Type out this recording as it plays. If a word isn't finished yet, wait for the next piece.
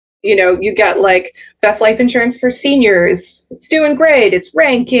you get like best life insurance for seniors. It's doing great. It's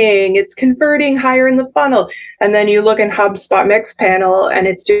ranking. It's converting higher in the funnel. And then you look in HubSpot Mixpanel and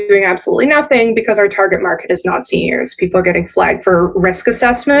it's doing absolutely nothing because our target market is not seniors. People are getting flagged for risk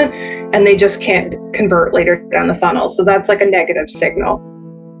assessment and they just can't convert later down the funnel. So that's like a negative signal.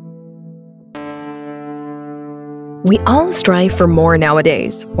 We all strive for more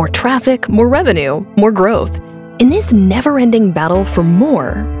nowadays. More traffic, more revenue, more growth. In this never-ending battle for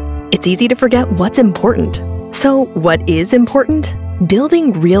more, it's easy to forget what's important. So what is important?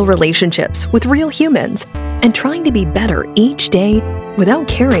 Building real relationships with real humans and trying to be better each day without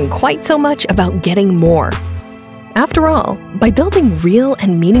caring quite so much about getting more. After all, by building real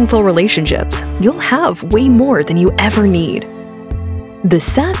and meaningful relationships, you'll have way more than you ever need. The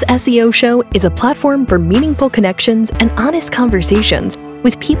SaaS SEO Show is a platform for meaningful connections and honest conversations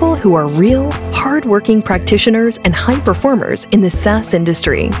with people who are real, hard-working practitioners and high performers in the SaaS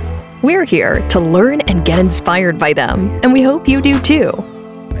industry. We're here to learn and get inspired by them, and we hope you do too.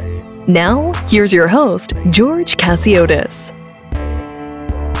 Now, here's your host, George Cassiotis.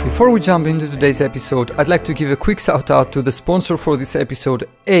 Before we jump into today's episode, I'd like to give a quick shout out to the sponsor for this episode,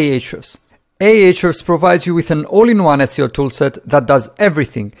 Ahrefs. Ahrefs provides you with an all-in-one SEO toolset that does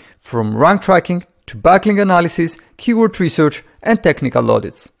everything from rank tracking to backlink analysis, keyword research, and technical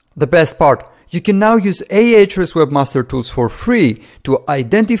audits. The best part, you can now use Ahrefs Webmaster Tools for free to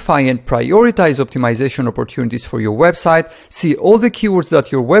identify and prioritize optimization opportunities for your website, see all the keywords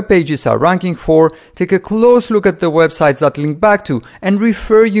that your web pages are ranking for, take a close look at the websites that link back to and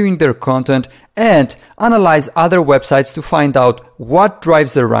refer you in their content, and analyze other websites to find out what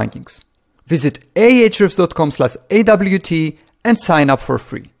drives their rankings. Visit ahrefs.com/AWT and sign up for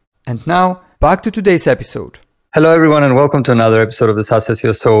free. And now, back to today's episode. Hello, everyone, and welcome to another episode of the SaaS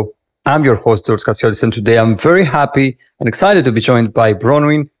SEO Show. I'm your host, George Cassiotis, and today I'm very happy and excited to be joined by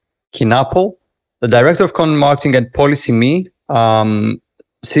Bronwyn Kienapple, the Director of Content Marketing at PolicyMe.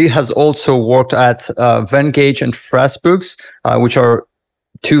 She has also worked at Venngage and FreshBooks, which are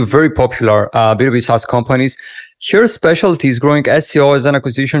two very popular B2B SaaS companies. Her specialty is growing SEO as an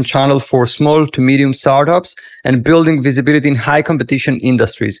acquisition channel for small to medium startups and building visibility in high competition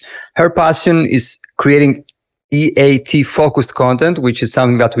industries. Her passion is creating EAT-focused content, which is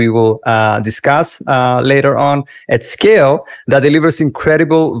something that we will discuss later on, at scale that delivers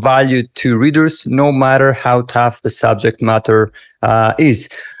incredible value to readers, no matter how tough the subject matter is.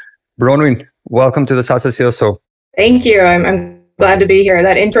 Bronwyn, welcome to the SaaS SEO Show. Thank you. I'm glad to be here.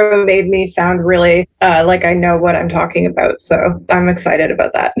 That intro made me sound really like I know what I'm talking about, so I'm excited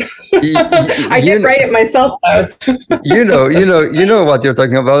about that. I did write it myself, though. you know what you're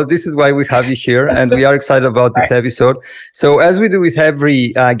talking about. This is why we have you here, and we are excited about this episode. So, as we do with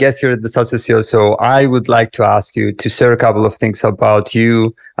every guest here at the SaaS SEO, so I would like to ask you to share a couple of things about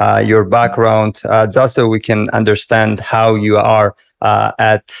you, your background, just so we can understand how you are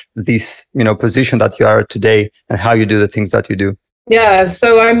at this, position that you are today, and how you do the things that you do. Yeah,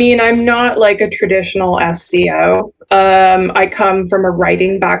 so I mean, I'm not like a traditional SEO. I come from a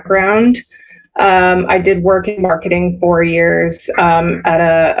writing background. I did work in marketing 4 years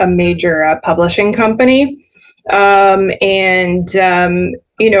at a major publishing company. I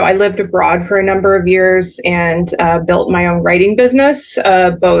lived abroad for a number of years and built my own writing business,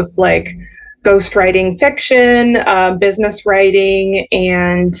 both like ghostwriting fiction, business writing,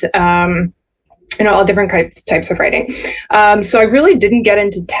 and all different types of writing. So I really didn't get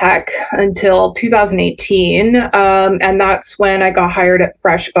into tech until 2018. And that's when I got hired at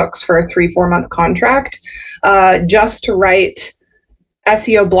FreshBooks for a 3-4 month contract, just to write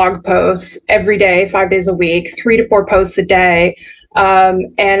SEO blog posts every day, 5 days a week, 3 to 4 posts a day.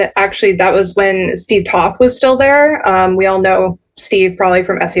 And actually that was when Steve Toth was still there. We all know Steve probably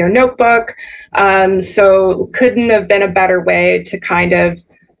from SEO Notebook. So couldn't have been a better way to kind of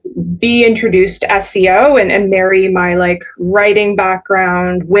be introduced to SEO and marry my like writing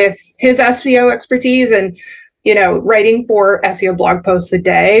background with his SEO expertise. And, writing 4 SEO blog posts a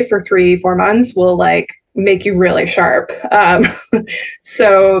day for 3-4 months will like make you really sharp.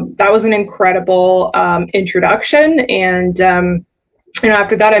 So that was an incredible introduction. And,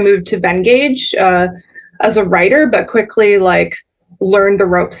 after that, I moved to Venngage as a writer, but quickly like learned the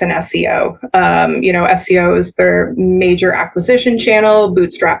ropes in SEO. SEO is their major acquisition channel,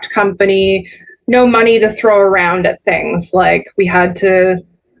 bootstrapped company, no money to throw around at things. Like we had to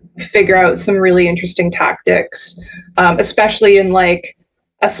figure out some really interesting tactics, especially in like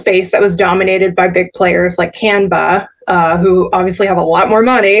a space that was dominated by big players like Canva, who obviously have a lot more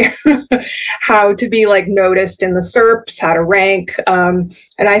money, how to be like noticed in the SERPs, how to rank. And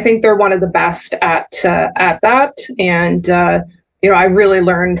I think they're one of the best at that. And I really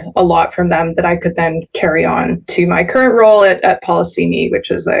learned a lot from them that I could then carry on to my current role at PolicyMe, which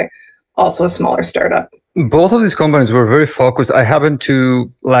is also a smaller startup. Both of these companies were very focused. I happen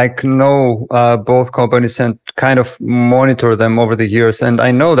to know both companies and kind of monitor them over the years. And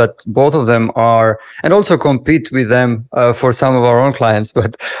I know that both of them are, and also compete with them for some of our own clients,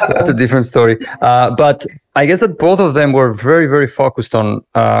 but that's a different story. But I guess that both of them were very, very focused on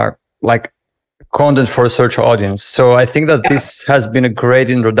content for a search audience. So I think that this has been a great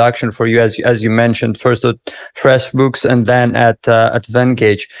introduction for you, as you mentioned, first at FreshBooks and then at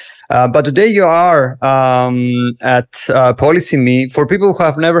Venngage. But today you are at PolicyMe. For people who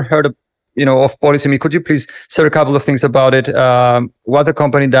have never heard of PolicyMe, could you please say a couple of things about it? What the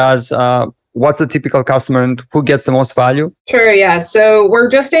company does, what's the typical customer, and who gets the most value? Sure, yeah. So we're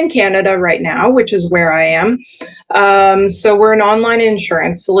just in Canada right now, which is where I am. So we're an online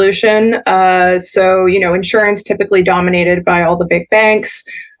insurance solution. So insurance typically dominated by all the big banks.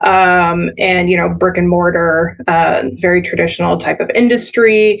 And brick and mortar, very traditional type of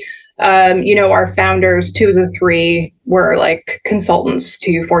industry. Our founders, 2 of the 3 were consultants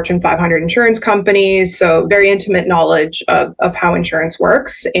to Fortune 500 insurance companies. So very intimate knowledge of how insurance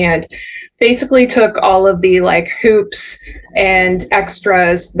works, and basically took all of the hoops and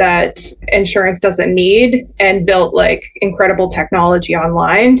extras that insurance doesn't need and built incredible technology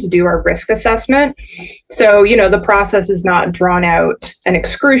online to do our risk assessment. So, the process is not drawn out and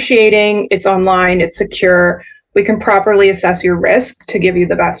excruciating. It's online, it's secure. We can properly assess your risk to give you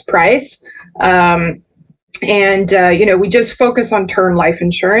the best price. We just focus on term life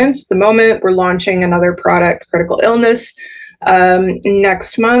insurance. The moment we're launching another product, critical illness,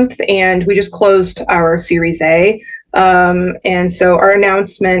 next month, and we just closed our Series A. And so our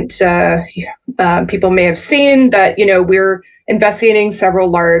announcement, people may have seen that, we're investigating several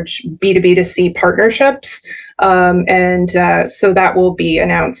large B2B2C partnerships. So that will be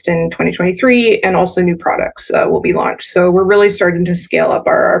announced in 2023, and also new products will be launched. So we're really starting to scale up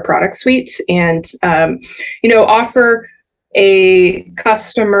our product suite and, offer a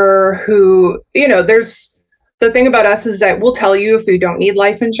customer who, the thing about us is that we'll tell you if you don't need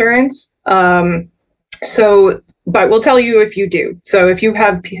life insurance. But we'll tell you if you do. So if you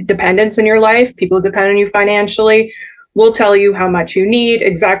have dependents in your life, people who depend on you financially, we'll tell you how much you need,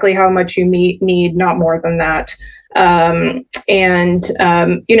 exactly how much you need, not more than that. The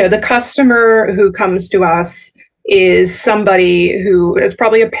customer who comes to us is somebody who is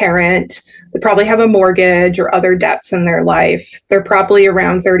probably a parent. They probably have a mortgage or other debts in their life. They're probably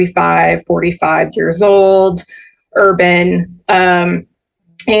around 35, 45 years old, urban. But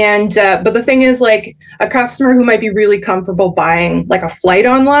the thing is, a customer who might be really comfortable buying a flight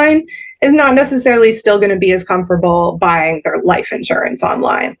online is not necessarily still going to be as comfortable buying their life insurance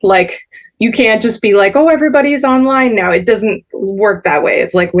online. You can't just be oh, everybody's online now. It doesn't work that way.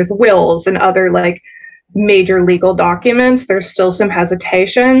 It's with wills and other major legal documents, there's still some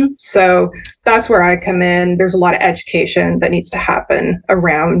hesitation. So that's where I come in. There's a lot of education that needs to happen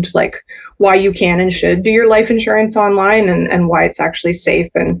around why you can and should do your life insurance online, and why it's actually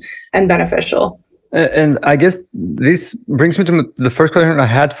safe and beneficial. And I guess this brings me to the first question I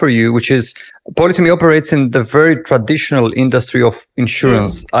had for you, which is PolicyMe operates in the very traditional industry of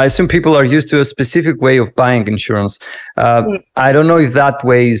insurance. I assume people are used to a specific way of buying insurance. I don't know if that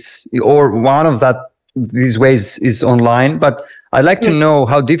way is, or one of these ways is online, but I'd like to know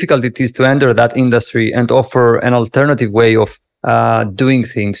how difficult it is to enter that industry and offer an alternative way of doing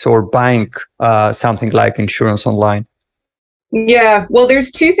things or buying something like insurance online. Yeah, well, there's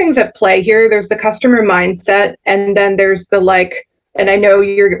 2 things at play here. There's the customer mindset, and then there's the and I know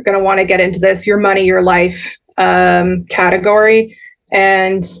you're going to want to get into this, your money, your life category.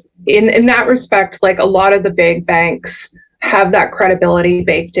 And in that respect, a lot of the big banks have that credibility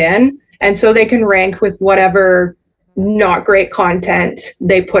baked in. And so they can rank with whatever not great content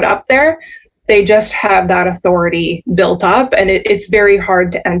they put up there. They just have that authority built up, and it's very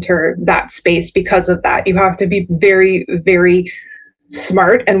hard to enter that space because of that. You have to be very, very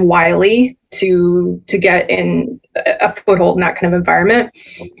smart and wily to get in a foothold in that kind of environment.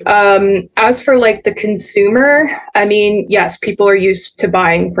 As for the consumer, I mean, yes, people are used to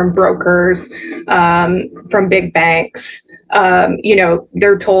buying from brokers, from big banks.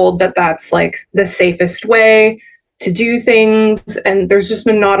 They're told that that's the safest way to do things, and there's just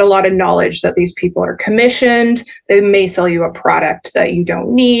not a lot of knowledge that these people are commissioned. They may sell you a product that you don't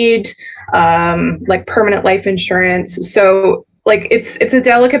need, permanent life insurance. So it's a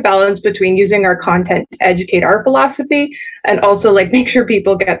delicate balance between using our content to educate our philosophy and also make sure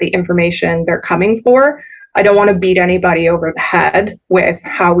people get the information they're coming for. I don't want to beat anybody over the head with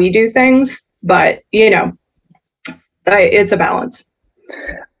how we do things, but It's a balance.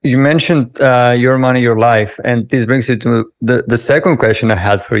 You mentioned your money, your life, and this brings you to the second question I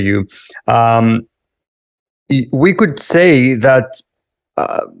had for you. We could say that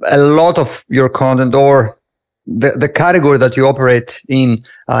a lot of your content, or the category that you operate in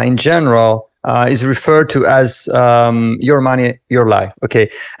general, is referred to as your money, your life. Okay,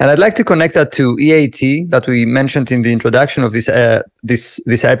 and I'd like to connect that to EAT that we mentioned in the introduction of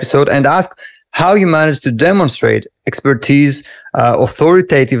this episode, and ask how you manage to demonstrate expertise,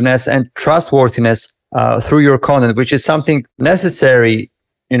 authoritativeness, and trustworthiness through your content, which is something necessary.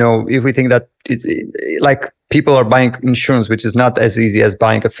 If we think that like people are buying insurance, which is not as easy as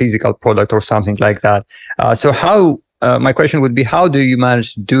buying a physical product or something like that. So my question would be, how do you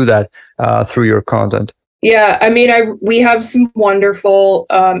manage to do that through your content? Yeah, I mean, we have some wonderful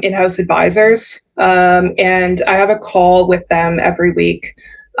in-house advisors, and I have a call with them every week.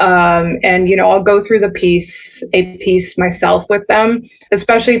 And I'll go through a piece myself with them,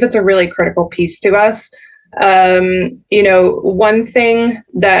 especially if it's a really critical piece to us. One thing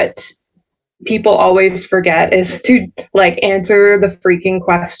that people always forget is to answer the freaking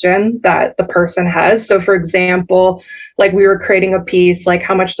question that the person has. So for example, we were creating a piece,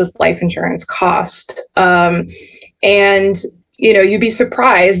 how much does life insurance cost? And you'd be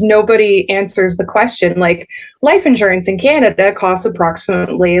surprised, nobody answers the question. Life insurance in Canada costs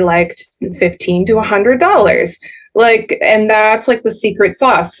approximately $15 to $100. And that's the secret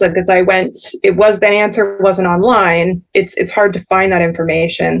sauce, because the answer wasn't online. It's hard to find that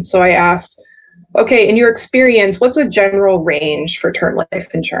information. So I asked, okay, in your experience, what's a general range for term life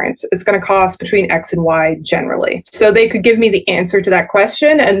insurance? It's going to cost between X and Y generally. So they could give me the answer to that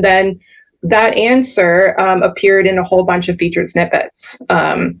question, and then that answer appeared in a whole bunch of featured snippets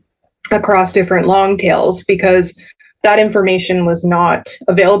across different long tails, because that information was not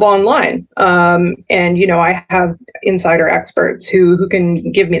available online. And I have insider experts who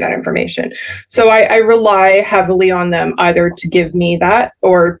can give me that information. So I rely heavily on them, either to give me that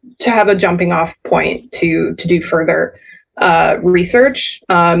or to have a jumping off point to do further research.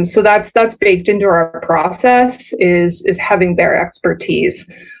 So that's baked into our process, is having their expertise.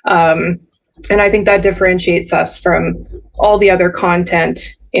 And I think that differentiates us from all the other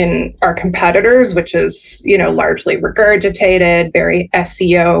content in our competitors, which is, largely regurgitated, very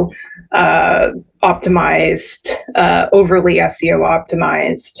SEO optimized, overly SEO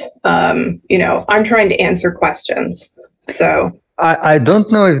optimized. I'm trying to answer questions. So I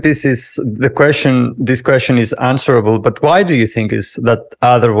don't know if this question is answerable, but why do you think is that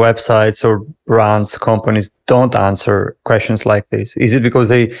other websites or brands, companies don't answer questions like this? Is it because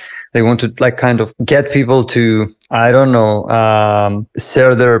they want to kind of get people to, I don't know,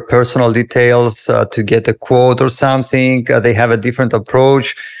 share their personal details to get a quote or something? They have a different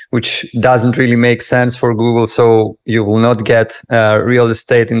approach, which doesn't really make sense for Google. So you will not get real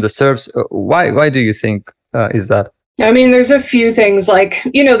estate in the SERPs. Why do you think is that? I mean, there's a few things,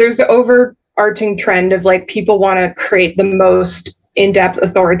 there's the overarching trend of people want to create the most in-depth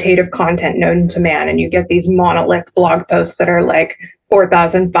authoritative content known to man. And you get these monolith blog posts that are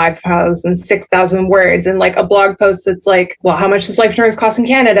 4,000, 5,000, 6,000 words. And a blog post that's well, how much does life insurance cost in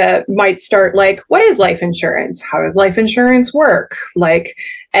Canada might start what is life insurance? How does life insurance work?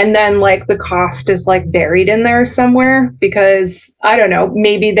 And then the cost is buried in there somewhere, because I don't know,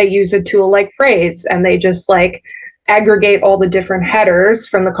 maybe they use a tool like Phrase and they just aggregate all the different headers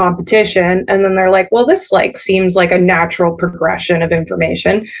from the competition, and then they're well, this seems like a natural progression of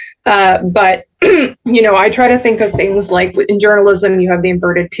information. But I try to think of things in journalism, you have the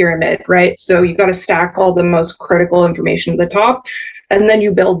inverted pyramid, right? So you've got to stack all the most critical information at the top, and then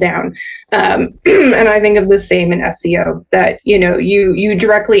you build down. And I think of the same in SEO, that you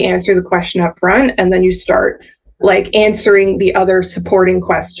directly answer the question up front, and then you start answering the other supporting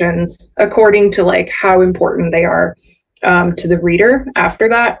questions according to how important they are to the reader after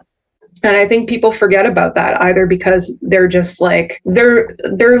that. And I think people forget about that, either because they're just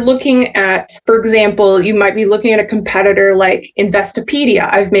they're looking at, for example, you might be looking at a competitor like Investopedia.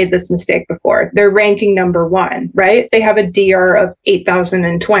 I've made this mistake before. They're ranking number 1, right? They have a DR of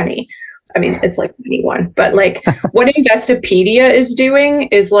 8,020. I mean, it's anyone, but what Investopedia is doing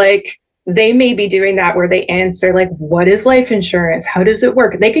is they may be doing that where they answer what is life insurance? How does it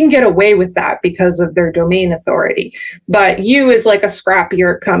work? They can get away with that because of their domain authority. But you, as a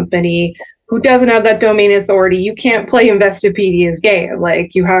scrappier company who doesn't have that domain authority, you can't play Investopedia's game.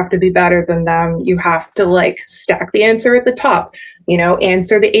 You have to be better than them. You have to stack the answer at the top.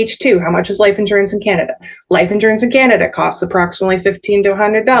 Answer the H2. How much is life insurance in Canada? Life insurance in Canada costs approximately $15 to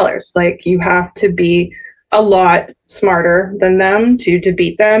 $100. You have to be a lot smarter than them to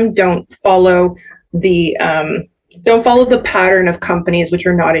beat them. Don't follow the Don't follow the pattern of companies which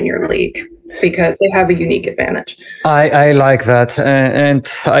are not in your league, because they have a unique advantage. I like that,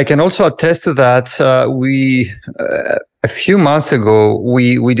 and I can also attest to that. We a few months ago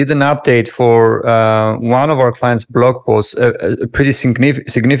we did an update for one of our clients' blog posts, a pretty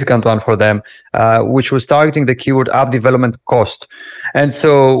significant one for them, which was targeting the keyword app development cost. And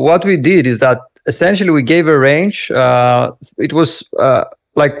so what we did is that essentially we gave a range. It was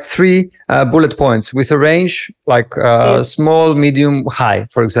like 3 bullet points with a range like small, medium, high,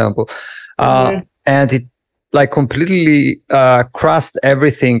 for example. And it like completely crushed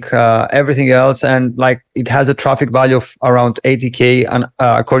everything else, and like it has a traffic value of around 80K and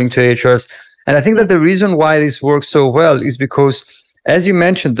according to Ahrefs. And I think that the reason why this works so well is because, as you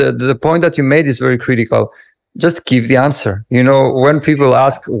mentioned, the point that you made is very critical. Just give the answer. You know, when people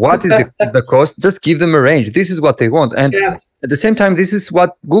ask what is the cost, just give them a range. This is what they want. And at the same time, this is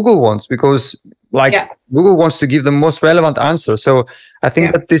what Google wants, because Google wants to give the most relevant answer. So I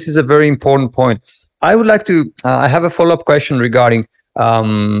think that this is a very important point. I would like to, I have a follow-up question regarding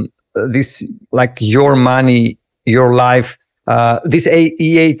this, like your money, your life, this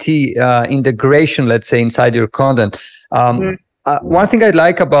EAT integration, let's say, inside your content. One thing I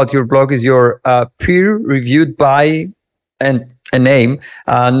like about your blog is your peer-reviewed by and a name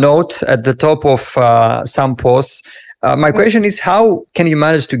note at the top of some posts. My question is, how can you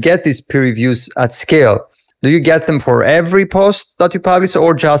manage to get these peer reviews at scale? Do you get them for every post that you publish,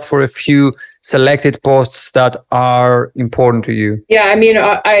 or just for a few selected posts that are important to you? Yeah, I mean,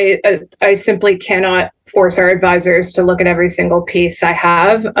 I simply cannot force our advisors to look at every single piece I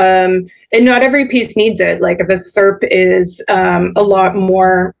have. And not every piece needs it. Like if a SERP is a lot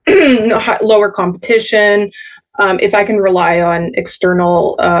more lower competition, if I can rely on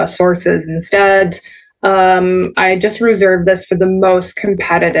external sources instead, I just reserve this for the most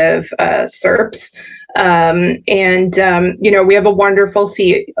competitive SERPs. You know, we have a wonderful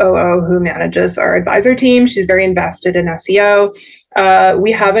COO who manages our advisor team. She's very invested in SEO.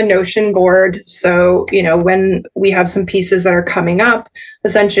 We have a Notion board. So, you know, when we have some pieces that are coming up,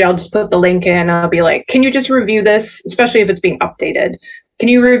 essentially I'll just put the link in. I'll be like, can you just review this? Especially if it's being updated. Can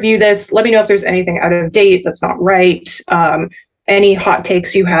you review this? Let me know if there's anything out of date that's not right. Any hot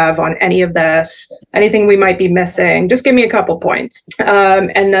takes you have on any of this, anything we might be missing, just give me a couple points.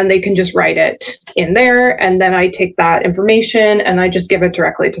 And then they can just write it in there. And then I take that information and I just give it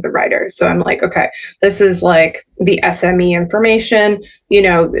directly to the writer. So I'm like, okay, this is like the SME information, you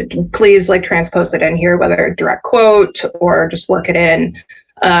know, please like transpose it in here, whether a direct quote or just work it in.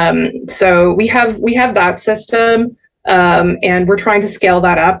 So we have that system. And we're trying to scale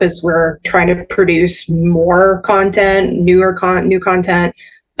that up as we're trying to produce more content, new content.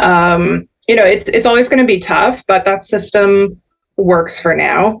 You know, it's always going to be tough, but that system works for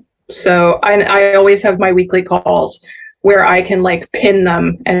now. So I always have my weekly calls where I can like pin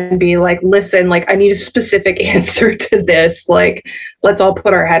them and be like, listen, like I need a specific answer to this. Like, let's all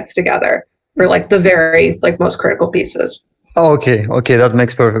put our heads together for like the very like most critical pieces. Okay, that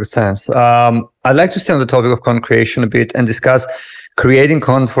makes perfect sense. I'd like to stay on the topic of content creation a bit and discuss creating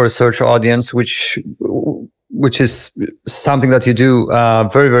content for a search audience, which is something that you do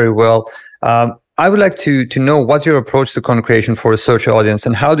very, very well. I would like to know what's your approach to content creation for a search audience,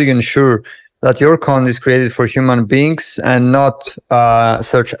 and how do you ensure that your content is created for human beings and not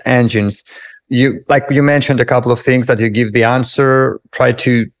search engines? You mentioned a couple of things, that you give the answer, try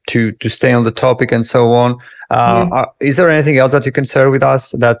to stay on the topic, and so on. Is there anything else that you can share with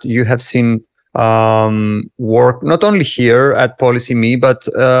us that you have seen work not only here at PolicyMe, but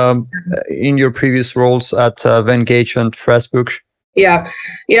in your previous roles at Vengage and Facebook? Yeah,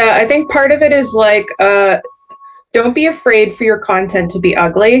 I think part of it is like, don't be afraid for your content to be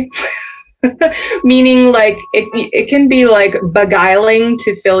ugly. Meaning like it can be like beguiling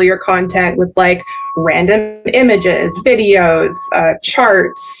to fill your content with like random images, videos,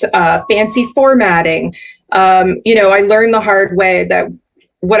 charts, fancy formatting. You know, I learned the hard way that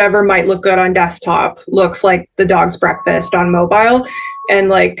whatever might look good on desktop looks like the dog's breakfast on mobile. And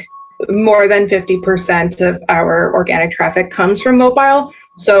like more than 50% of our organic traffic comes from mobile.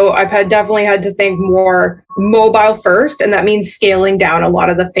 So I've definitely had to think more mobile first, and that means scaling down a lot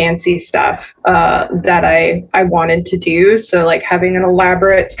of the fancy stuff that I wanted to do. So like having an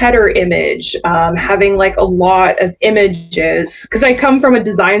elaborate header image, having like a lot of images, because I come from a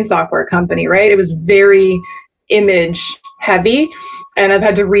design software company, right? It was very image heavy, and I've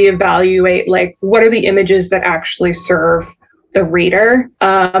had to reevaluate like what are the images that actually serve the reader.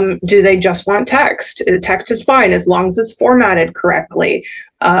 Do they just want text? Text is fine as long as it's formatted correctly.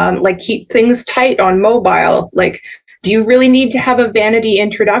 Like keep things tight on mobile. Like Do you really need to have a vanity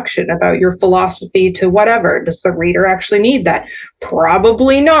introduction about your philosophy to whatever? Does the reader actually need that?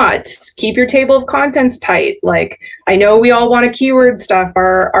 Probably not. Keep your table of contents tight. Like, I know we all want to keyword stuff,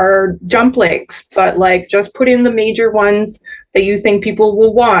 our jump links, but like just put in the major ones that you think people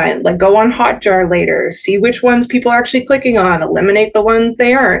will want. Like, go on Hotjar later, see which ones people are actually clicking on, eliminate the ones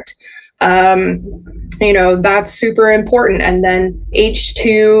they aren't. That's super important. And then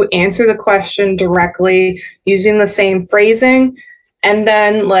H2, answer the question directly using the same phrasing, and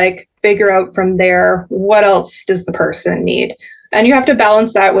then like figure out from there, what else does the person need? And you have to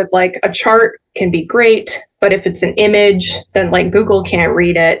balance that with like a chart can be great, but if it's an image, then like Google can't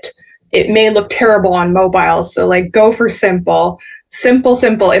read it. It may look terrible on mobile. So like go for simple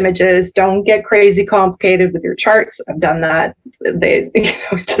images. Don't get crazy complicated with your charts. I've done that.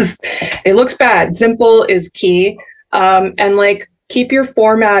 It looks bad. Simple is key. And like keep your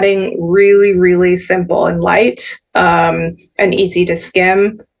formatting really, really simple and light, and easy to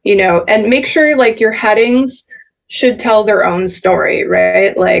skim, and make sure like your headings should tell their own story,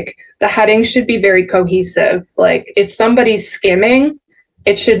 right? Like the headings should be very cohesive. Like if somebody's skimming,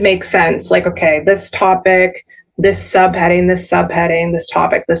 it should make sense. Like, okay, this topic, this subheading, this subheading, this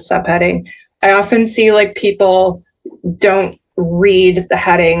topic, this subheading. I often see like people don't read the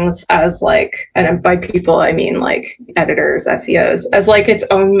headings as like, and by people, I mean like editors, SEOs, as like its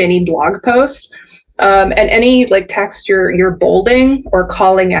own mini blog post. And any like text you're bolding or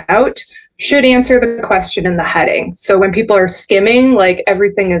calling out should answer the question in the heading. So when people are skimming, like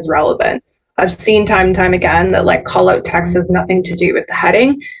everything is relevant. I've seen time and time again that like call out text has nothing to do with the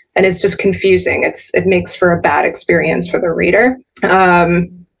heading, and it's just confusing. It makes for a bad experience for the reader.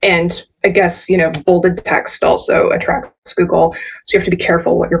 And I guess, bolded text also attracts Google. So you have to be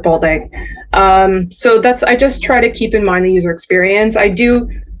careful what you're bolding. So I just try to keep in mind the user experience. I do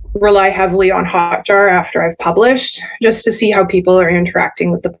rely heavily on Hotjar after I've published, just to see how people are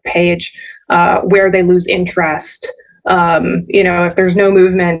interacting with the page, where they lose interest. If there's no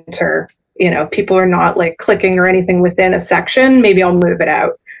movement or, people are not like clicking or anything within a section, maybe I'll move it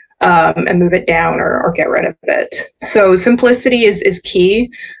out and move it down or get rid of it. So simplicity is key.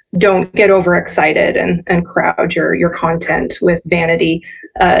 Don't get overexcited and crowd your content with vanity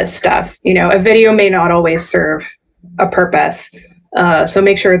stuff. A video may not always serve a purpose. So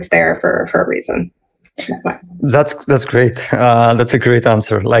make sure it's there for a reason. That's great. That's a great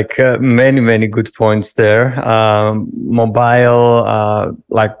answer. Like many good points there. Mobile,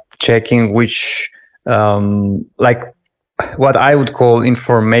 like checking which, like what I would call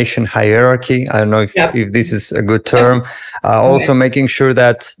information hierarchy. I don't know if this is a good term. Also making sure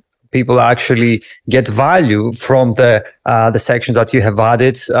that people actually get value from the sections that you have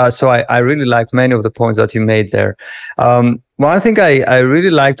added. So I really like many of the points that you made there. One thing I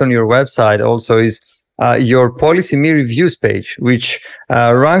really liked on your website also is your PolicyMe reviews page, which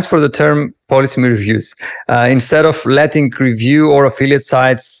ranks for the term PolicyMe reviews. Instead of letting review or affiliate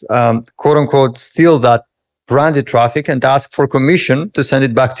sites, quote unquote, steal that branded traffic and ask for commission to send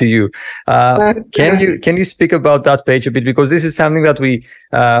it back to you. Can you speak about that page a bit? Because this is something that we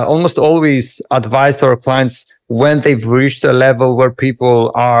almost always advise to our clients when they've reached a level where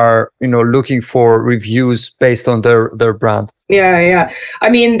people are, looking for reviews based on their brand. Yeah. I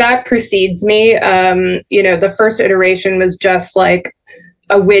mean, that precedes me. The first iteration was just like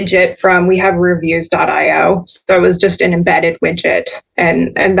a widget from we have reviews.io. So it was just an embedded widget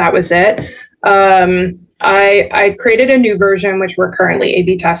and that was it. I created a new version, which we're currently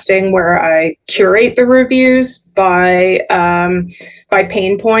A/B testing, where I curate the reviews by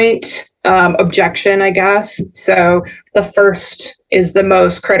pain point, objection, I guess. So the first is the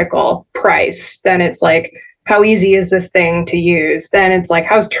most critical, price. Then it's like, how easy is this thing to use? Then it's like,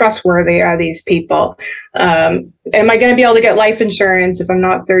 how trustworthy are these people? Am I going to be able to get life insurance if I'm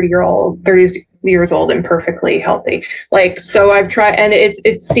not 30 years old and perfectly healthy? Like, so I've tried, and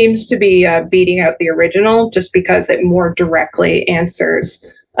it seems to be beating out the original just because it more directly answers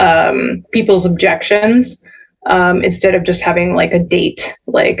people's objections, instead of just having like a date,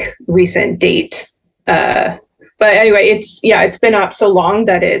 like recent date. But anyway, it's been up so long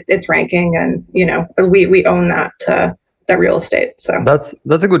that it's ranking, and we own that real estate. So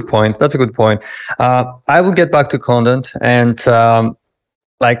that's a good point. I will get back to content and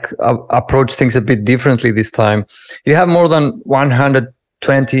approach things a bit differently this time. You have more than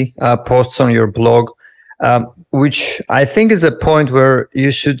 120 posts on your blog, which I think is a point where you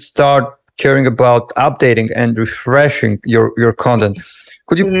should start caring about updating and refreshing your content.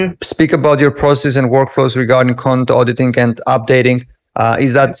 Could you speak about your process and workflows regarding content auditing and updating?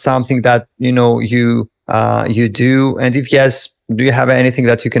 Is that something that you do? And if yes, do you have anything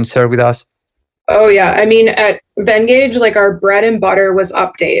that you can share with us? Oh yeah. I mean, at Vengage, like our bread and butter was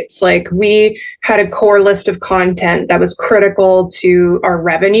updates. Like we had a core list of content that was critical to our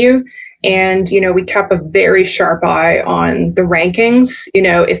revenue. And, we kept a very sharp eye on the rankings.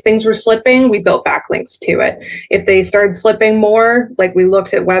 If things were slipping, we built backlinks to it. If they started slipping more, like we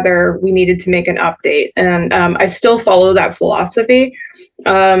looked at whether we needed to make an update. And I still follow that philosophy.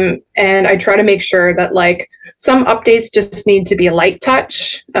 And I try to make sure that like some updates just need to be a light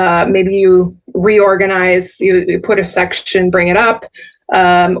touch. Maybe you reorganize, you put a section, bring it up,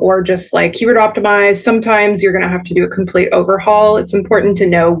 or just like keyword optimize. Sometimes you're going to have to do a complete overhaul. It's important to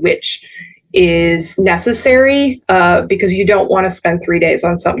know which is necessary because you don't want to spend 3 days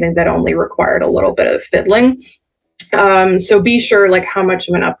on something that only required a little bit of fiddling. So be sure like how much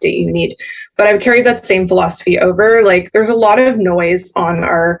of an update you need. But I've carried that same philosophy over. Like there's a lot of noise on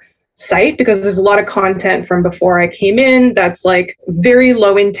our site because there's a lot of content from before I came in that's like very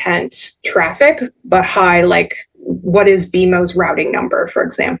low intent traffic, but high like what is BMO's routing number, for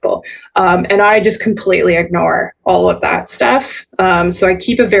example. And I just completely ignore all of that stuff. So I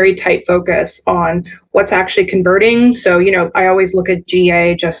keep a very tight focus on what's actually converting. So, I always look at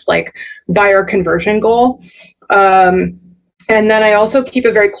GA just like buyer conversion goal. And then I also keep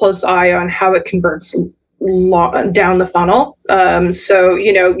a very close eye on how it converts down the funnel. So,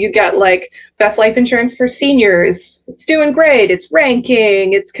 you get like best life insurance for seniors. It's doing great. It's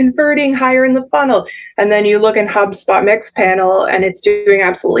ranking. It's converting higher in the funnel. And then you look in HubSpot Mix Panel and it's doing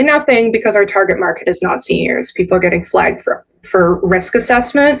absolutely nothing because our target market is not seniors. People are getting flagged for risk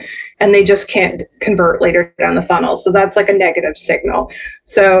assessment and they just can't convert later down the funnel. So that's like a negative signal.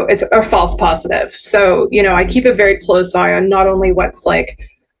 So it's a false positive. So, I keep a very close eye on not only what's like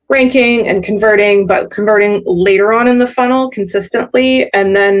ranking and converting, but converting later on in the funnel consistently.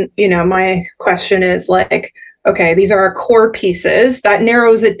 And then, my question is like, okay, these are our core pieces. That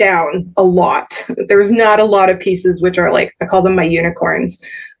narrows it down a lot. There's not a lot of pieces which are like, I call them my unicorns.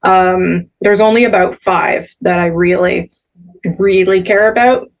 There's only about 5 that I really, really care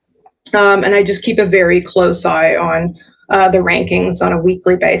about. And I just keep a very close eye on the rankings on a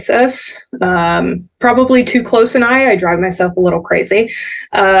weekly basis. Probably too close an eye. I drive myself a little crazy.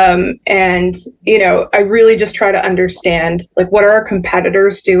 And, I really just try to understand, like, what are our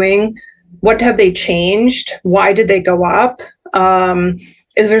competitors doing? What have they changed? Why did they go up?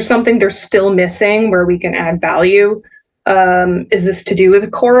 Is there something they're still missing where we can add value? Is this to do with a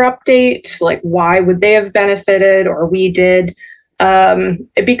core update? Like, why would they have benefited or we did?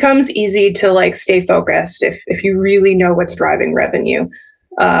 It becomes easy to like stay focused if you really know what's driving revenue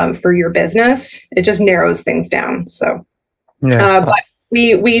for your business. It just narrows things down. So, but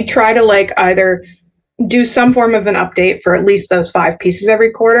we try to like either do some form of an update for at least those 5 pieces every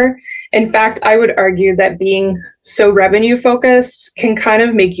quarter. In fact, I would argue that being so revenue focused can kind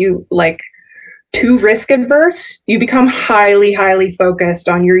of make you like too risk adverse. You become highly, highly focused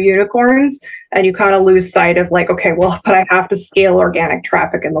on your unicorns and you kind of lose sight of like, okay, well, but I have to scale organic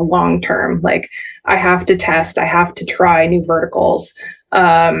traffic in the long term. Like I have to test, I have to try new verticals.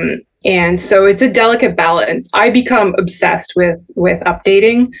 And so it's a delicate balance. I become obsessed with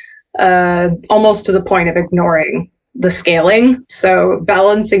updating almost to the point of ignoring the scaling. So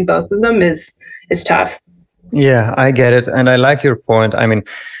balancing both of them is tough. Yeah, I get it. And I like your point. I mean,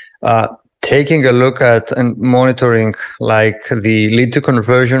 taking a look at and monitoring like the lead to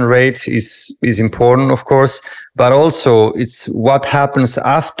conversion rate is important, of course, but also it's what happens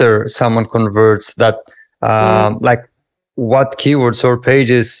after someone converts that, like what keywords or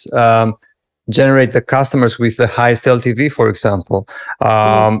pages generate the customers with the highest LTV, for example,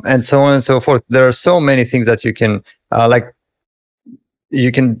 and so on and so forth. There are so many things that you can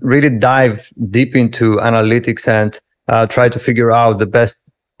you can really dive deep into analytics and try to figure out the best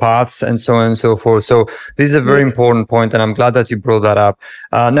paths and so on and so forth. So this is a very important point, and I'm glad that you brought that up.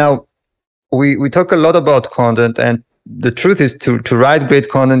 Now, we talk a lot about content, and the truth is to write great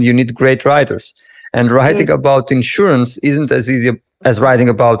content, you need great writers. And writing about insurance isn't as easy as writing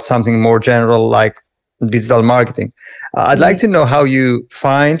about something more general like digital marketing. I'd like to know how you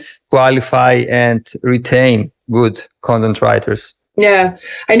find, qualify, and retain good content writers. Yeah,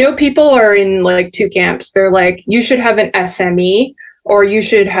 I know people are in like 2 camps. They're like, you should have an SME or you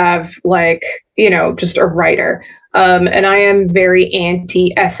should have like, just a writer. And I am very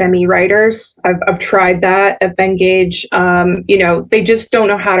anti SME writers. I've tried that at Vengage. They just don't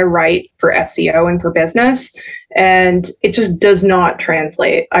know how to write for SEO and for business. And it just does not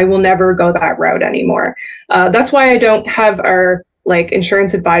translate. I will never go that route anymore. That's why I don't have our like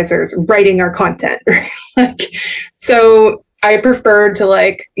insurance advisors writing our content. So I prefer to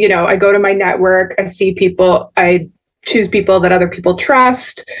like, I go to my network, I see people, I choose people that other people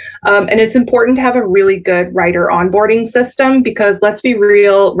trust. And it's important to have a really good writer onboarding system, because let's be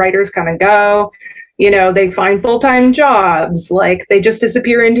real, writers come and go. They find full-time jobs, like they just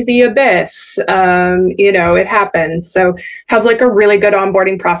disappear into the abyss. It happens. So have like a really good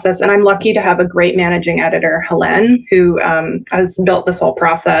onboarding process. And I'm lucky to have a great managing editor, Helene, who has built this whole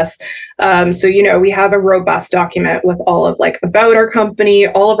process. So we have a robust document with all of like about our company,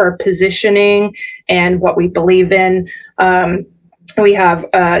 all of our positioning and what we believe in. We have,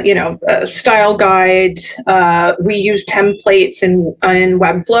 a style guide. We use templates in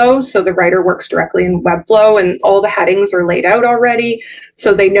Webflow. So the writer works directly in Webflow and all the headings are laid out already.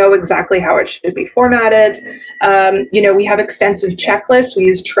 So they know exactly how it should be formatted. We have extensive checklists. We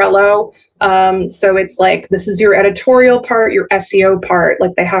use Trello. So it's like, this is your editorial part, your SEO part.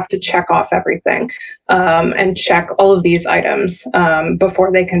 Like they have to check off everything and check all of these items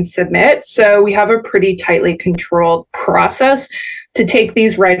before they can submit. So we have a pretty tightly controlled process to take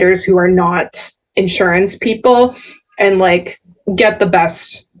these writers who are not insurance people and like get the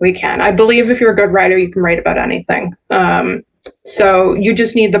best we can. I believe if you're a good writer, you can write about anything. So you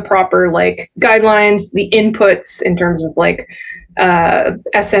just need the proper like guidelines, the inputs in terms of like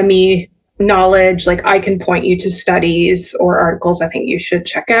SME knowledge. Like I can point you to studies or articles I think you should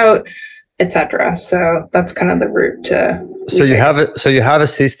check out, etc. So that's kind of the route to. So you have a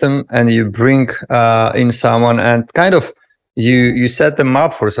system, and you bring in someone, and kind of you set them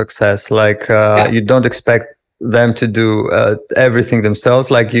up for success. Like you don't expect them to do everything themselves.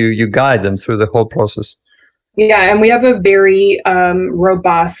 Like you guide them through the whole process. Yeah, and we have a very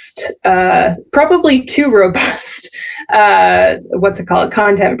robust, probably too robust,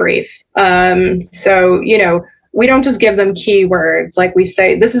 content brief. So, we don't just give them keywords. Like we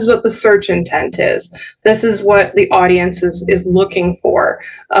say, this is what the search intent is. This is what the audience is looking for.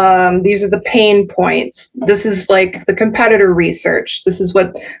 These are the pain points. This is like the competitor research. This is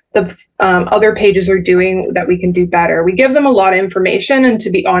what the other pages are doing that we can do better. We give them a lot of information, and to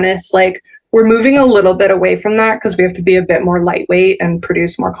be honest, like, we're moving a little bit away from that because we have to be a bit more lightweight and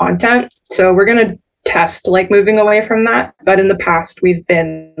produce more content. So we're going to test like moving away from that. But in the past, we've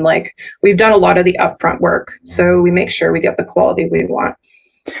done a lot of the upfront work. So we make sure we get the quality we want.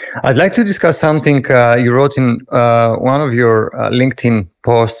 I'd like to discuss something you wrote in one of your LinkedIn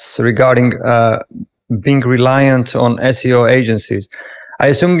posts regarding being reliant on SEO agencies. I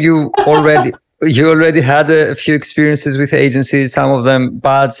assume you already had a few experiences with agencies, some of them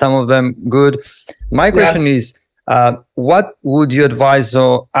bad, some of them good. My question is, what would you advise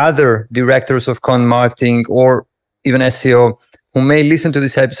other directors of content marketing or even SEO who may listen to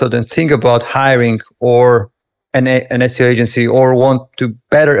this episode and think about hiring or an SEO agency or want to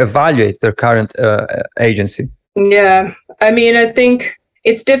better evaluate their current agency? Yeah, I mean, I think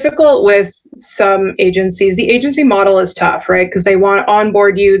it's difficult with some agencies. The agency model is tough, right? Because they want to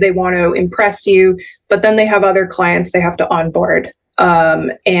onboard you, they want to impress you, but then they have other clients they have to onboard.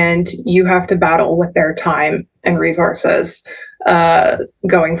 And you have to battle with their time and resources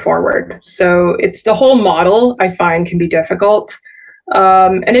going forward. So it's the whole model I find can be difficult.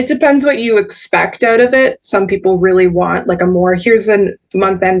 And it depends what you expect out of it. Some people really want like here's a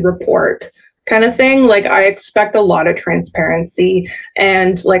month-end report kind of thing. Like I expect a lot of transparency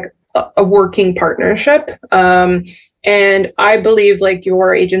and like a working partnership. And I believe like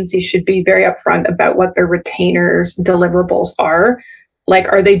your agency should be very upfront about what their retainers' deliverables are. Like,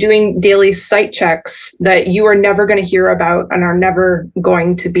 are they doing daily site checks that you are never going to hear about and are never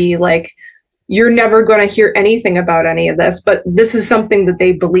going to be like, you're never going to hear anything about any of this, but this is something that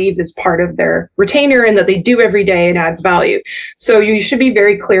they believe is part of their retainer and that they do every day and adds value. So you should be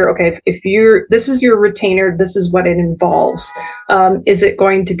very clear, okay, if this is your retainer, this is what it involves. Is it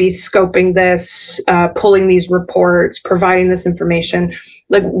going to be scoping this, pulling these reports, providing this information?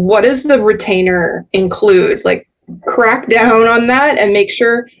 Like, what does the retainer include? Like, crack down on that and make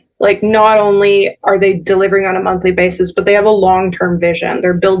sure like not only are they delivering on a monthly basis, but they have a long-term vision.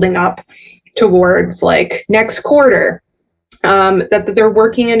 They're building up towards like next quarter, that they're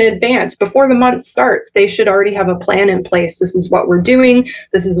working in advance. Before the month starts, they should already have a plan in place. This is what we're doing.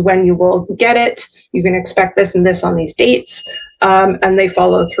 This is when you will get it. You can expect this and this on these dates. And they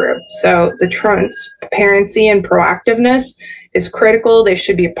follow through. So the transparency and proactiveness is critical. They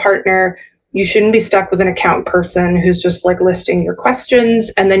should be a partner. You shouldn't be stuck with an account person who's just like listing your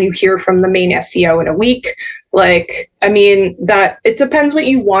questions and then you hear from the main SEO in a week. Like, I mean, that it depends what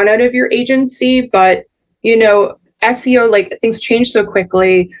you want out of your agency, but SEO, like things change so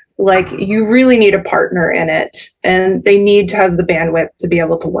quickly, like you really need a partner in it and they need to have the bandwidth to be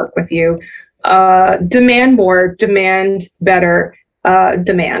able to work with you. Demand more, demand better,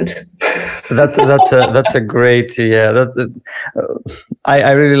 demand. That's a great, yeah.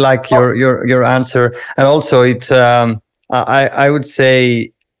 I really like your answer, and also I would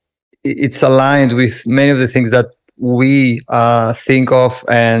say it's aligned with many of the things that we think of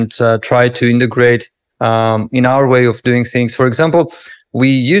and try to integrate in our way of doing things. For example,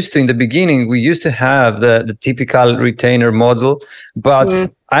 in the beginning, we used to have the typical retainer model,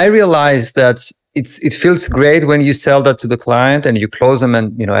 but I realized that it feels great when you sell that to the client and you close them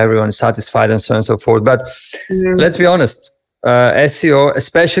and everyone is satisfied and so on and so forth. But let's be honest, SEO,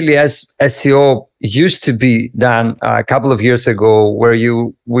 especially as SEO used to be done a couple of years ago, where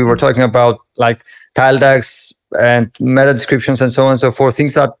we were talking about like tile tags and meta descriptions and so on and so forth,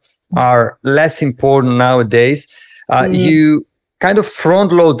 things that are less important nowadays. You kind of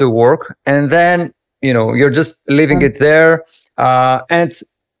front load the work and then you're just leaving it there. And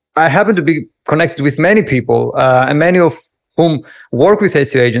I happen to be connected with many people, and many of whom work with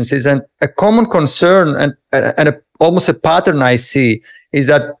SEO agencies, and a common concern and almost a pattern I see is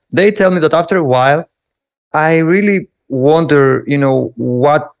that they tell me that after a while, I really wonder,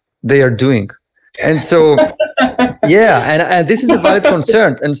 what they are doing. And so, and this is a valid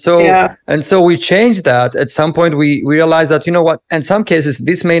concern. And so we changed that. At some point, we realized that, in some cases,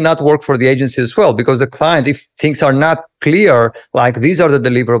 this may not work for the agency as well, because the client, if things are not clear, like these are the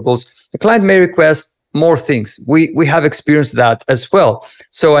deliverables, the client may request more things. We have experienced that as well.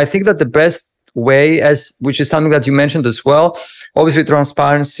 So I think that the best way, which is something that you mentioned as well, obviously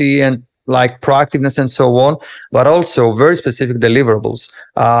transparency and like proactiveness and so on, but also very specific deliverables.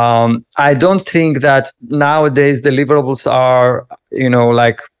 I don't think that nowadays deliverables are,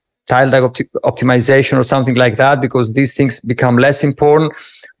 like tile tag optimization or something like that, because these things become less important.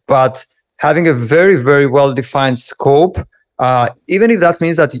 But having a very, very well-defined scope, even if that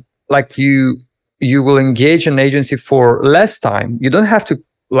means that like you will engage an agency for less time, you don't have to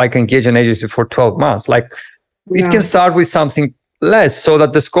like engage an agency for 12 months. Like it can start with something less, so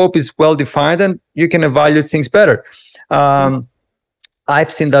that the scope is well defined and you can evaluate things better.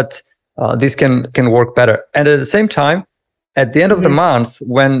 I've seen that this can work better. And at the same time, at the end of the month,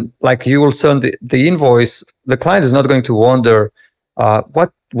 when like you will send the invoice, the client is not going to wonder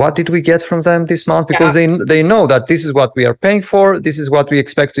what did we get from them this month, because they know that this is what we are paying for, this is what we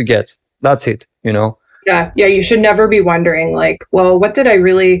expect to get. That's it, Yeah, you should never be wondering like, well, what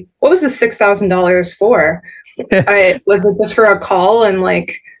was the $6,000 for? Was it just for a call and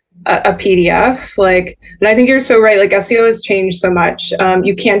like a PDF? Like, and I think you're so right. Like SEO has changed so much.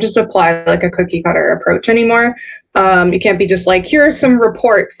 You can't just apply like a cookie cutter approach anymore. You can't be just like, here are some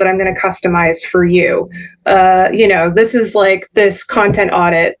reports that I'm going to customize for you. This is like this content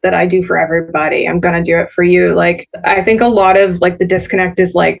audit that I do for everybody. I'm going to do it for you. Like, I think a lot of like the disconnect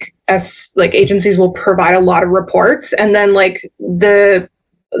is like, agencies will provide a lot of reports, and then like the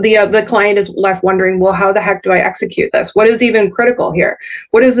client is left wondering, well, how the heck do I execute this? What is even critical here?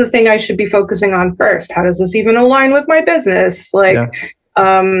 What is the thing I should be focusing on first? How does this even align with my business? Like,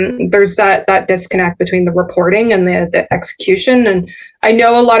 there's that disconnect between the reporting and the execution. And I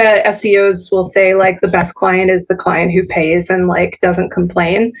know a lot of SEOs will say like the best client is the client who pays and like doesn't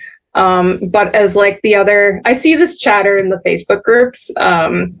complain. But as like I see this chatter in the Facebook groups.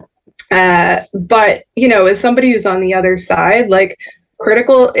 But as somebody who's on the other side, like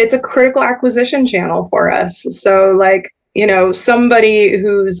it's a critical acquisition channel for us. So like, somebody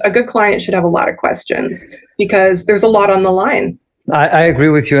who's a good client should have a lot of questions, because there's a lot on the line. I agree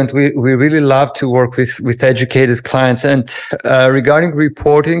with you, and we really love to work with educated clients. And regarding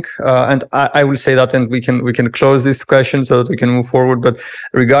reporting, and I will say that, and we can close this question so that we can move forward. But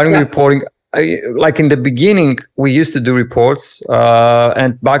regarding reporting, like in the beginning, we used to do reports,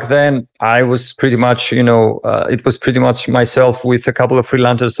 and back then I was pretty much, it was pretty much myself with a couple of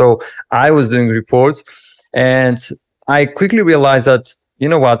freelancers. So I was doing reports, and I quickly realized that,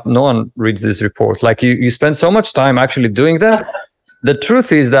 no one reads these reports. Like you spend so much time actually doing them. The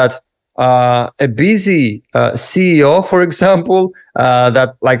truth is that a busy CEO, for example,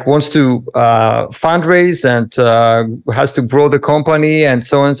 that like wants to fundraise and has to grow the company and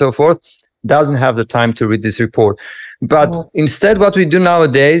so on and so forth, doesn't have the time to read this report. But instead, what we do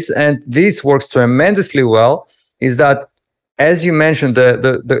nowadays, and this works tremendously well, is that, as you mentioned,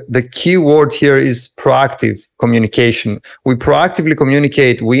 the key word here is proactive communication. We proactively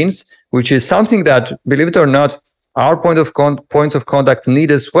communicate wins, which is something that, believe it or not, our points of contact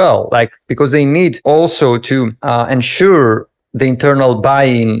need as well, like, because they need also to ensure the internal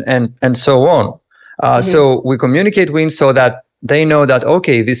buy-in and so on. So we communicate wins so that they know that,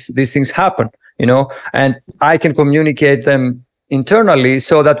 okay, these things happen, and I can communicate them internally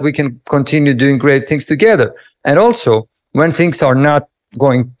so that we can continue doing great things together. And also, when things are not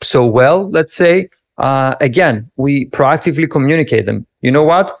going so well, let's say, again, we proactively communicate them. You know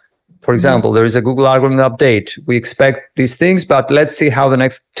what? For example, there is a Google algorithm update. We expect these things, but let's see how the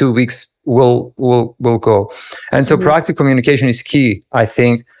next 2 weeks will go. And so proactive communication is key, I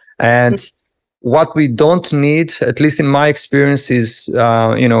think. And what we don't need, at least in my experience, is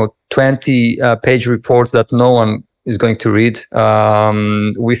 20-page reports that no one is going to read.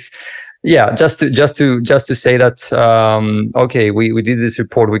 Just to say that okay, we did this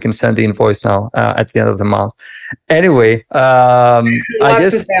report, we can send the invoice now at the end of the month. Anyway, I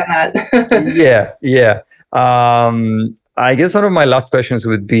guess I guess one of my last questions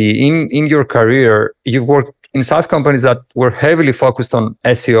would be, in your career, you've worked in SaaS companies that were heavily focused on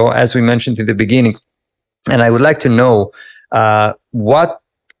SEO, as we mentioned in the beginning, and I would like to know what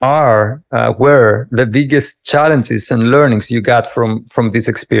were the biggest challenges and learnings you got from these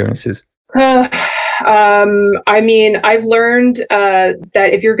experiences? I mean, I've learned that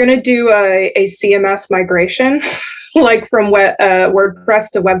if you're going to do a CMS migration, like from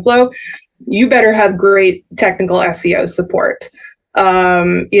WordPress to Webflow, you better have great technical SEO support.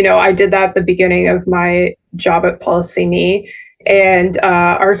 I did that at the beginning of my job at PolicyMe, and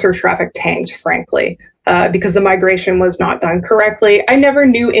our search traffic tanked, frankly. Because the migration was not done correctly. I never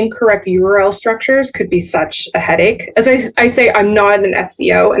knew incorrect URL structures could be such a headache. As I say, I'm not an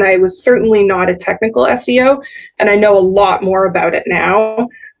SEO, and I was certainly not a technical SEO, and I know a lot more about it now.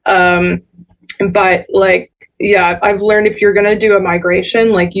 But I've learned if you're going to do a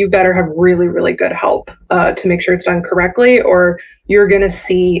migration, you better have really, really good help to make sure it's done correctly, or you're going to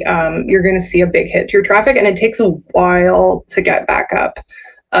see a big hit to your traffic, and it takes a while to get back up.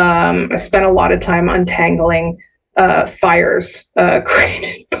 I spent a lot of time untangling fires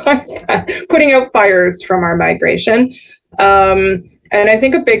created by that, putting out fires from our migration. And I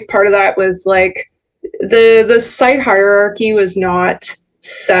think a big part of that was the site hierarchy was not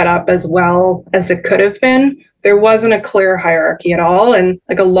set up as well as it could have been. There wasn't a clear hierarchy at all. And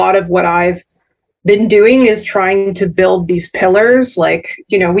a lot of what I've been doing is trying to build these pillars. We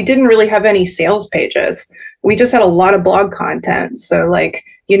didn't really have any sales pages. We just had a lot of blog content. So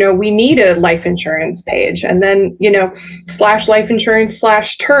we need a life insurance page, and then, /life insurance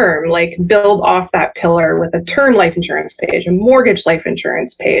 /term, build off that pillar with a term life insurance page, a mortgage life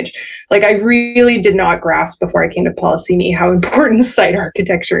insurance page. I really did not grasp before I came to PolicyMe how important site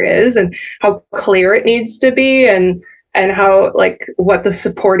architecture is, and how clear it needs to be, and how what the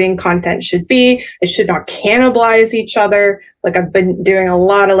supporting content should be. It should not cannibalize each other. I've been doing a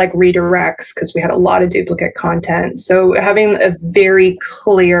lot of redirects because we had a lot of duplicate content. So having a very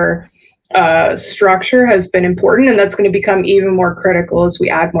clear structure has been important, and that's going to become even more critical as we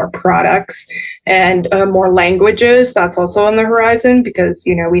add more products and more languages. That's also on the horizon because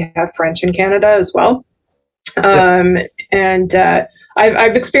we have French in Canada as well.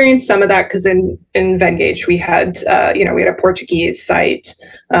 I've experienced some of that because in Vengage we had we had a Portuguese site,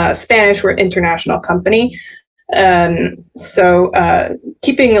 Spanish, we're an international company. So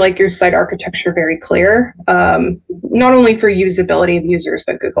keeping your site architecture very clear, not only for usability of users,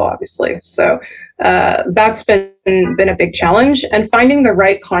 but Google, obviously. So that's been a big challenge, and finding the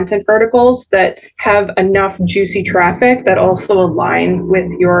right content verticals that have enough juicy traffic that also align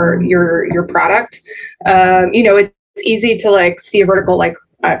with your product. It's easy to see a vertical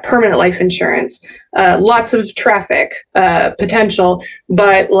permanent life insurance, lots of traffic potential,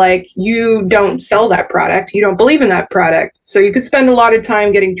 but you don't sell that product, you don't believe in that product, so you could spend a lot of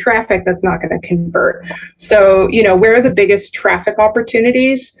time getting traffic that's not going to convert. So where are the biggest traffic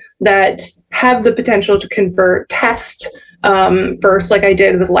opportunities that have the potential to convert? Test first, like I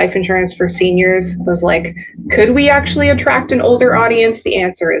did with life insurance for seniors. Was could we actually attract an older audience? The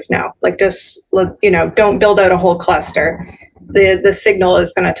answer is no. Don't build out a whole cluster. The signal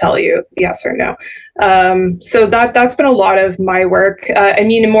is going to tell you yes or no. So that's been a lot of my work.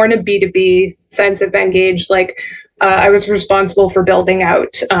 More in a B2B sense of Engage. I was responsible for building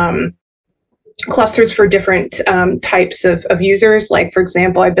out clusters for different types of users. For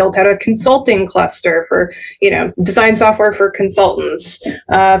example, I built out a consulting cluster for design software for consultants,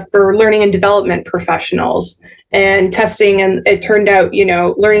 for learning and development professionals, and testing. And it turned out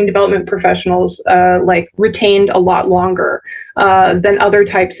learning development professionals retained a lot longer than other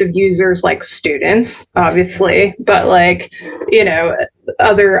types of users, like students, obviously, but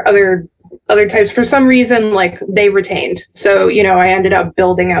other types, for some reason, they retained. So, I ended up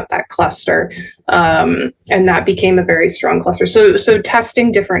building out that cluster, and that became a very strong cluster. So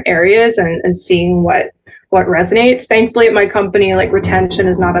testing different areas and seeing what resonates. Thankfully at my company, retention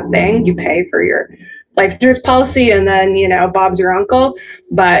is not a thing. You pay for your life insurance policy, and then, Bob's your uncle.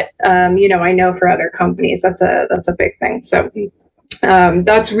 But, I know for other companies, that's a big thing. So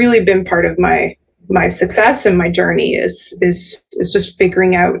that's really been part of my success and my journey is just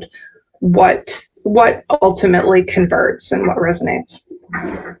figuring out what ultimately converts and what resonates.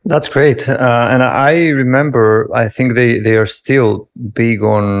 That's great. And I remember, I think they are still big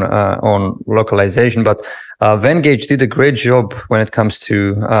on localization, but Venngage did a great job when it comes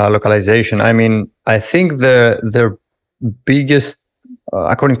to localization. I mean, I think their biggest,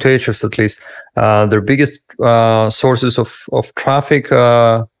 according to Ahrefs at least, their biggest sources of traffic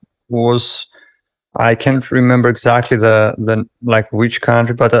was, I can't remember exactly the like which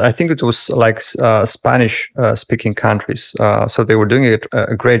country, but I think it was like Spanish speaking countries. So they were doing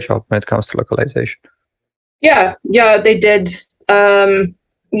a great job when it comes to localization. Yeah, they did.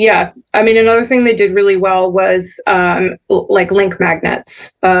 I mean, another thing they did really well was like link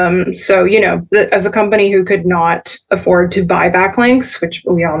magnets. So, as a company who could not afford to buy backlinks, which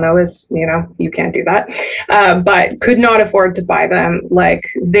we all know is, you can't do that, but could not afford to buy them, like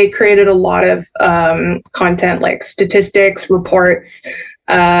they created a lot of content like statistics, reports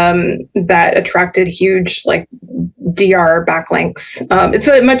that attracted huge like DR backlinks. It's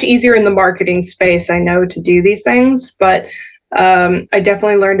much easier in the marketing space, I know, to do these things, but I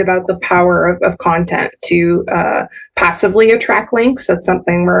definitely learned about the power of content to passively attract links. That's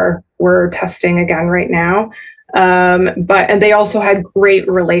something we're testing again right now. And they also had great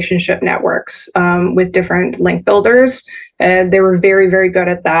relationship networks with different link builders. They were very, very good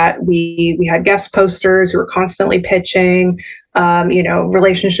at that. We had guest posters who were constantly pitching,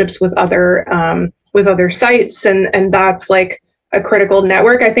 relationships with other sites, and that's like a critical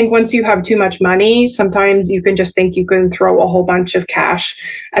network. I think once you have too much money, sometimes you can just think you can throw a whole bunch of cash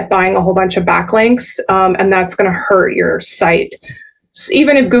at buying a whole bunch of backlinks, and that's going to hurt your site. So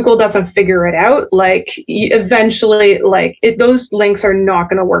even if Google doesn't figure it out, like eventually, those links are not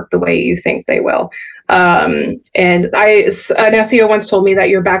going to work the way you think they will. And an SEO once told me that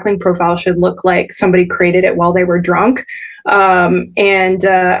your backlink profile should look like somebody created it while they were drunk. And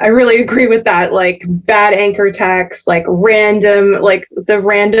I really agree with that. Like bad anchor text, like random, like the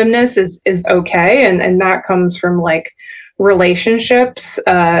randomness is okay, and that comes from like relationships,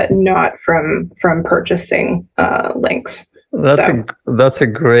 not from purchasing links. That's a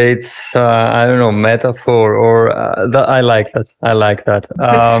great metaphor, or I like that.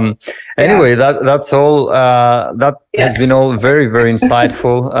 Anyway, that's all. That has been all very, very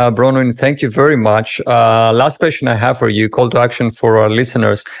insightful. Bronwyn, thank you very much. Last question I have for you, call to action for our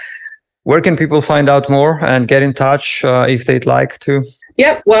listeners. Where can people find out more and get in touch if they'd like to?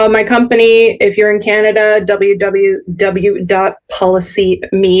 Yep. Well, my company, if you're in Canada,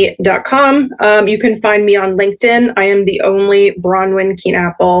 www.PolicyMe.com. You can find me on LinkedIn. I am the only Bronwyn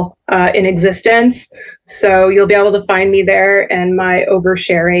Kienapple in existence. So you'll be able to find me there, and my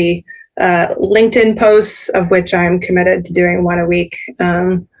oversharey LinkedIn posts, of which I'm committed to doing one a week.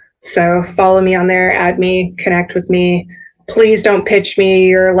 So follow me on there, add me, connect with me. Please don't pitch me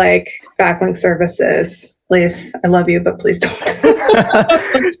your like backlink services. Please, I love you, but please don't.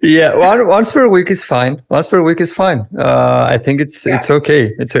 Yeah, once per week is fine. I think it's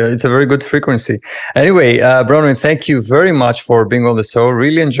okay. It's a very good frequency. Anyway, Bronwyn, thank you very much for being on the show.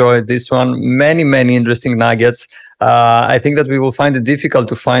 Really enjoyed this one. Many, many interesting nuggets. I think that we will find it difficult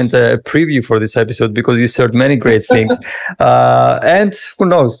to find a preview for this episode because you shared many great things. And who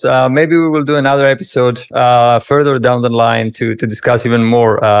knows, maybe we will do another episode further down the line to discuss even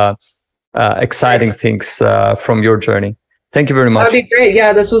more exciting things from your journey. Thank you very much. That'd be great.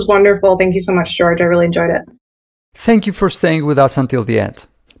 Yeah, this was wonderful. Thank you so much, George. I really enjoyed it. Thank you for staying with us until the end.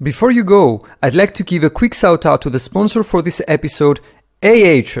 Before you go, I'd like to give a quick shout out to the sponsor for this episode,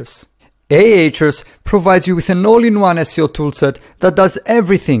 Ahrefs. Ahrefs provides you with an all-in-one SEO toolset that does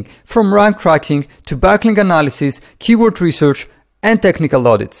everything from rank tracking to backlink analysis, keyword research, and technical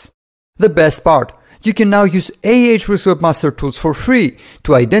audits. The best part, you can now use Ahrefs Webmaster Tools for free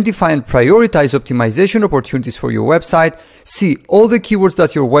to identify and prioritize optimization opportunities for your website, see all the keywords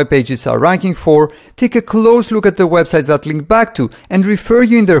that your web pages are ranking for, take a close look at the websites that link back to and refer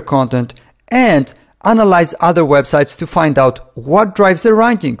you in their content, and analyze other websites to find out what drives their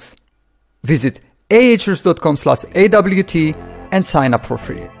rankings. Visit ahrefs.com/AWT and sign up for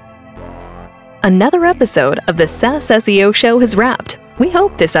free. Another episode of the SaaS SEO Show has wrapped. We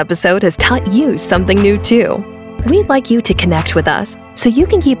hope this episode has taught you something new too. We'd like you to connect with us so you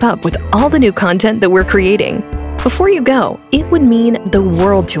can keep up with all the new content that we're creating. Before you go, it would mean the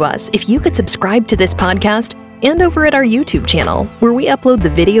world to us if you could subscribe to this podcast and over at our YouTube channel, where we upload the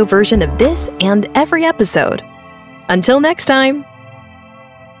video version of this and every episode. Until next time.